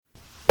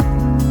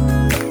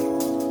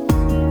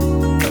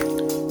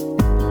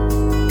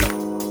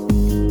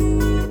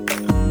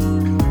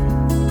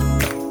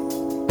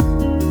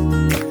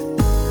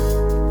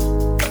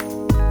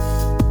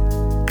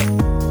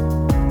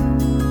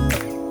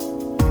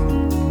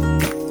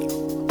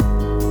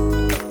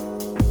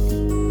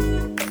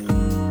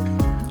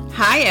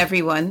Hi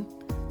everyone,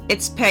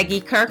 it's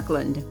Peggy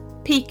Kirkland,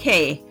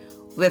 PK,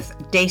 with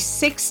day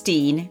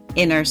 16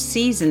 in our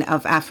season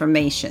of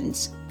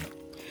affirmations.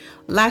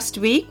 Last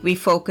week we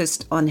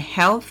focused on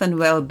health and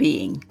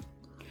well-being.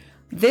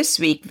 This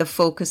week the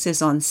focus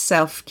is on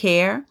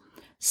self-care,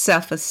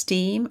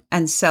 self-esteem,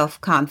 and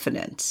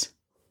self-confidence.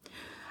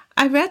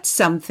 I read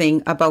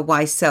something about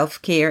why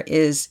self-care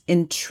is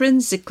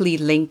intrinsically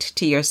linked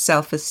to your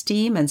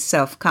self-esteem and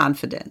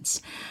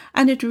self-confidence,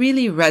 and it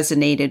really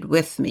resonated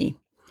with me.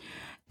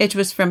 It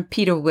was from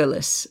Peter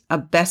Willis, a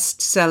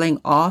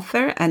best-selling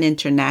author and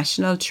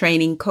international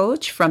training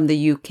coach from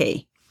the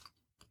UK.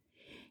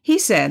 He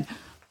said,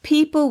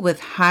 people with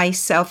high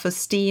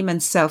self-esteem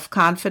and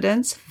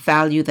self-confidence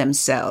value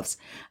themselves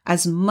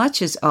as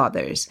much as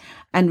others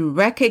and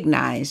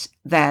recognize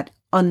that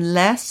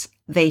unless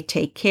they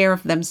take care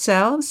of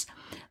themselves,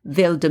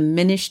 they'll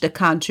diminish the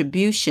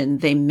contribution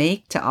they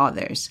make to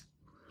others.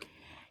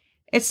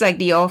 It's like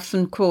the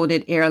often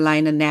quoted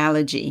airline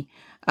analogy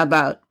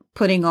about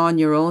putting on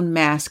your own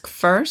mask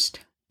first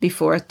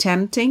before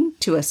attempting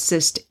to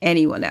assist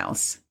anyone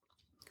else.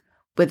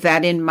 With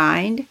that in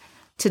mind,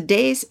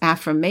 today's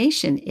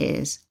affirmation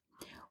is,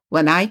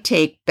 when I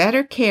take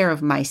better care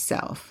of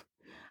myself,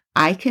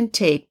 I can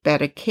take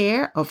better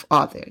care of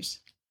others.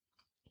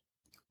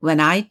 When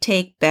I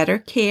take better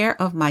care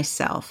of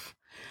myself,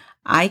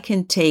 I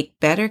can take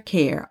better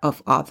care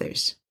of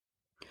others.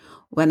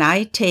 When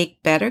I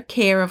take better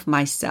care of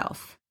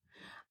myself,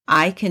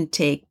 I can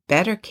take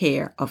better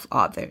care of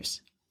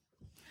others.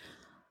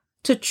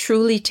 To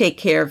truly take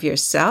care of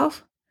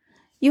yourself,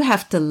 you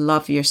have to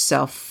love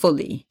yourself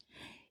fully.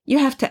 You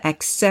have to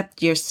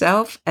accept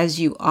yourself as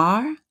you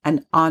are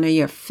and honor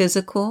your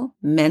physical,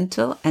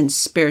 mental, and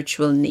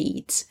spiritual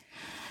needs.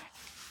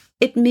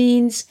 It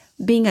means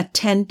being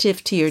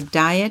attentive to your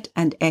diet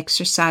and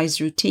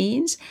exercise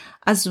routines,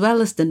 as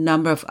well as the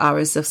number of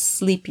hours of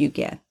sleep you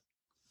get.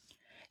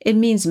 It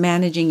means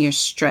managing your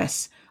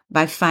stress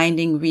by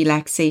finding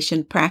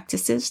relaxation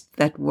practices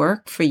that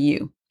work for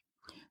you.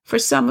 For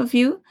some of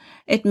you,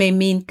 it may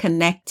mean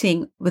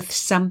connecting with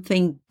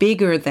something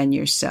bigger than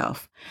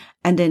yourself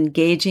and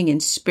engaging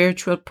in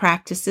spiritual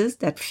practices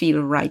that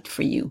feel right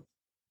for you.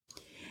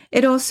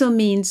 It also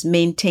means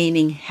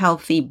maintaining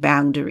healthy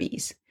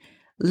boundaries,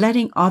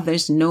 letting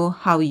others know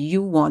how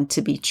you want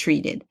to be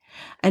treated,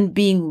 and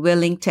being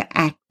willing to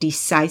act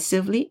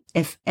decisively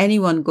if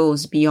anyone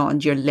goes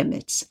beyond your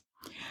limits.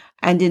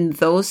 And in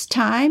those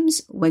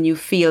times when you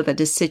feel that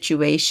the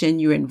situation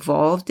you're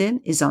involved in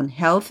is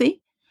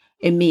unhealthy,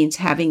 it means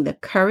having the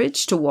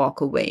courage to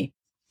walk away.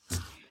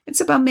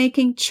 It's about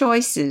making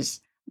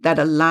choices that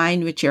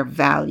align with your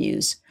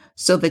values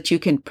so that you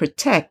can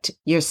protect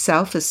your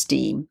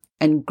self-esteem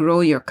and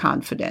grow your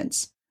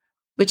confidence,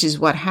 which is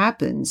what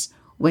happens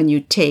when you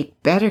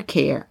take better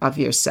care of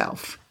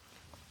yourself.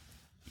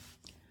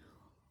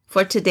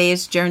 For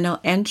today's journal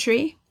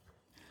entry,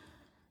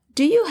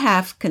 do you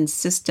have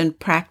consistent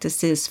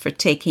practices for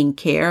taking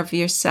care of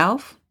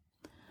yourself?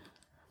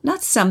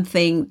 Not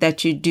something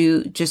that you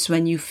do just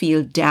when you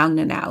feel down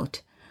and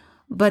out,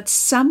 but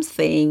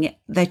something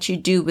that you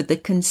do with the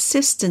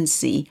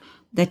consistency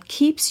that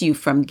keeps you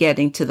from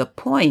getting to the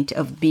point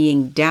of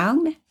being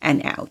down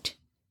and out.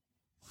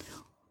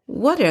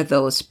 What are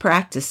those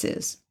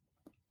practices?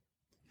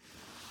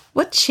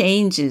 What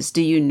changes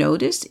do you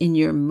notice in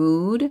your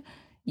mood,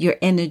 your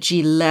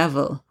energy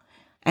level,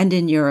 and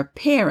in your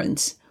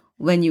appearance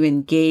when you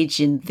engage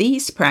in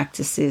these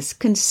practices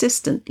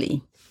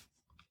consistently?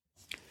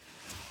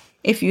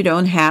 If you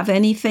don't have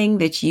anything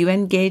that you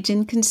engage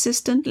in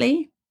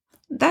consistently,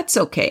 that's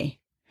okay.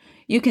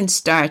 You can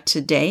start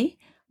today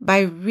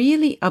by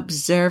really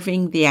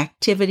observing the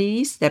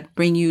activities that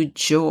bring you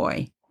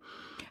joy,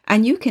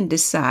 and you can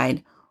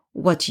decide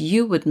what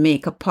you would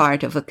make a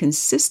part of a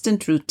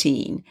consistent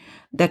routine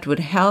that would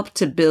help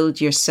to build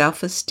your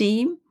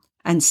self-esteem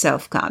and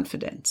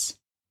self-confidence.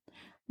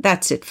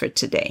 That's it for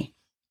today.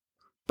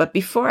 But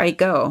before I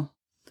go,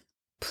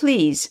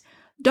 please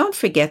don't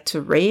forget to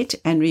rate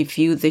and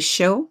review the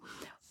show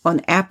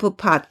on Apple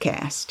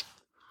Podcast.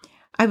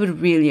 I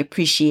would really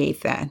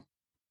appreciate that.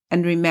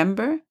 And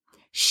remember,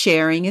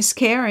 sharing is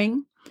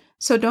caring.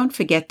 So don't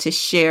forget to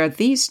share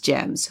these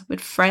gems with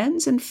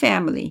friends and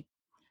family.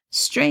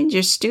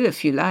 Strangers too,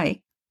 if you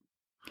like.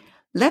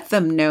 Let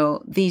them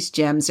know these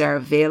gems are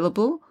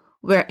available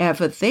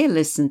wherever they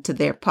listen to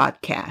their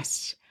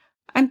podcasts.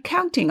 I'm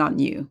counting on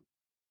you.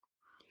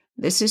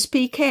 This is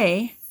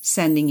PK,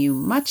 sending you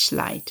much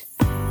light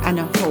and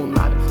a whole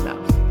lot of